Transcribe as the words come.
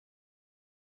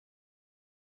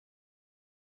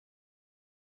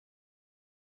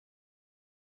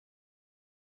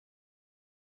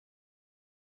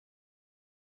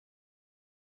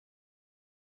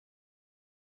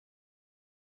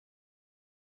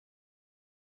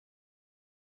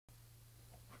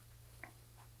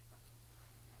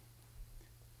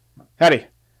Howdy,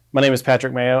 my name is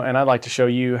Patrick Mayo, and I'd like to show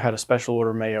you how to special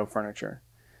order Mayo Furniture.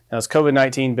 Now, as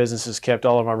COVID-19 businesses kept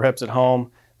all of our reps at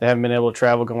home, they haven't been able to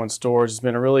travel, go in stores. It's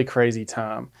been a really crazy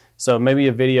time. So maybe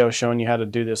a video showing you how to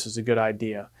do this is a good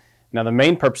idea. Now, the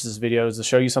main purpose of this video is to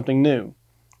show you something new.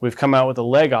 We've come out with a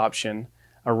leg option,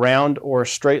 a round or a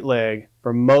straight leg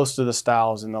for most of the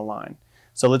styles in the line.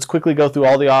 So let's quickly go through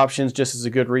all the options just as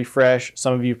a good refresh.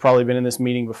 Some of you have probably been in this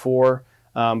meeting before,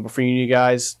 but for you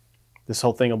guys, this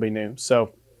whole thing will be new.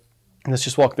 So let's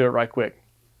just walk through it right quick.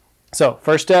 So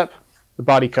first step, the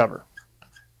body cover.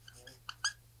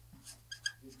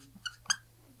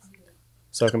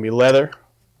 So it can be leather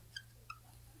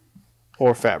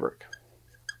or fabric.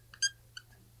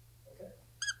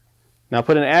 Now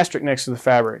put an asterisk next to the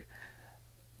fabric.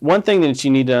 One thing that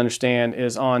you need to understand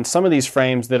is on some of these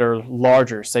frames that are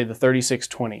larger, say the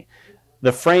 3620,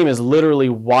 the frame is literally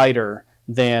wider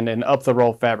than an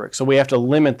up-the-roll fabric. So we have to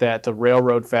limit that to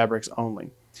railroad fabrics only.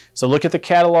 So look at the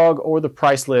catalog or the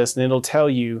price list and it'll tell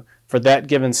you for that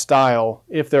given style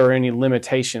if there are any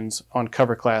limitations on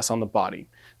cover class on the body.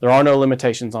 There are no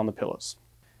limitations on the pillows.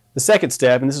 The second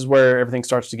step, and this is where everything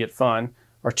starts to get fun,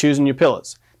 are choosing your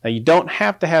pillows. Now you don't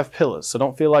have to have pillows, so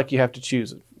don't feel like you have to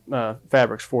choose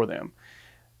fabrics for them.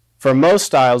 For most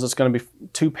styles, it's going to be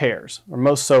two pairs, or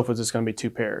most sofas, it's going to be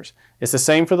two pairs. It's the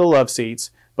same for the love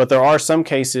seats, but there are some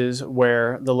cases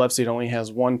where the love seat only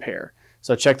has one pair.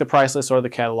 So check the price list or the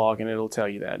catalog and it'll tell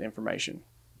you that information.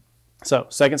 So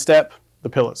second step, the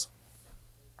pillows.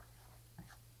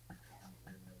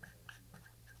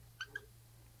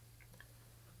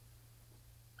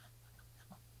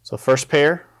 So first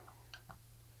pair,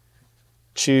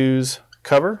 choose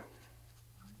cover,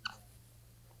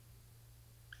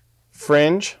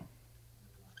 fringe,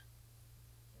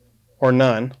 or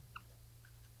none,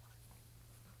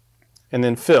 and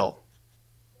then fill.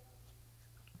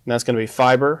 And that's going to be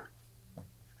fiber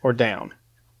or down.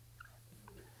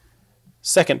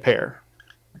 Second pair.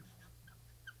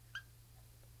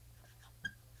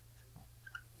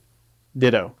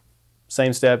 Ditto.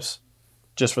 Same steps,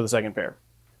 just for the second pair.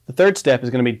 The third step is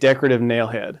going to be decorative nail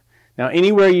head. Now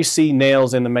anywhere you see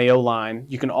nails in the Mayo line,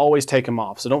 you can always take them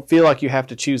off. So don't feel like you have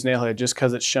to choose nail head just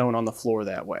because it's shown on the floor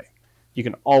that way. You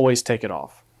can always take it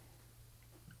off.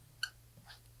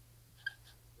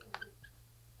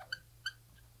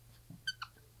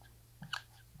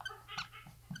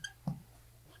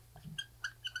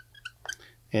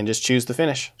 And just choose the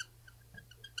finish.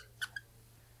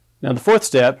 Now the fourth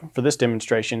step for this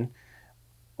demonstration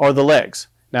are the legs.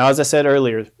 Now as I said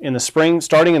earlier, in the spring,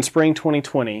 starting in spring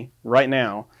 2020, right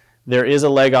now, there is a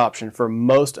leg option for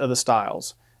most of the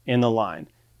styles in the line.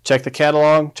 Check the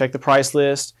catalog, check the price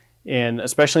list, and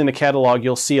especially in the catalog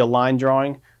you'll see a line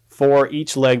drawing for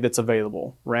each leg that's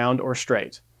available, round or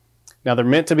straight. Now they're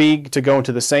meant to go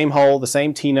into the same hole, the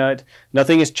same T-nut.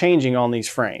 Nothing is changing on these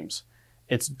frames.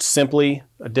 It's simply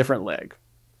a different leg.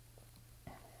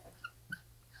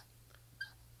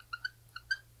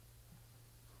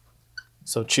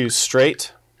 So choose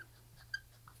straight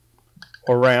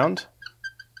or round.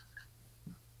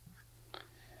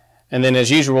 And then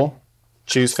as usual,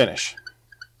 choose finish.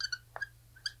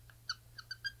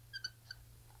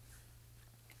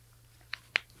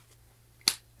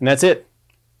 And that's it.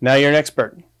 Now you're an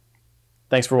expert.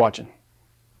 Thanks for watching.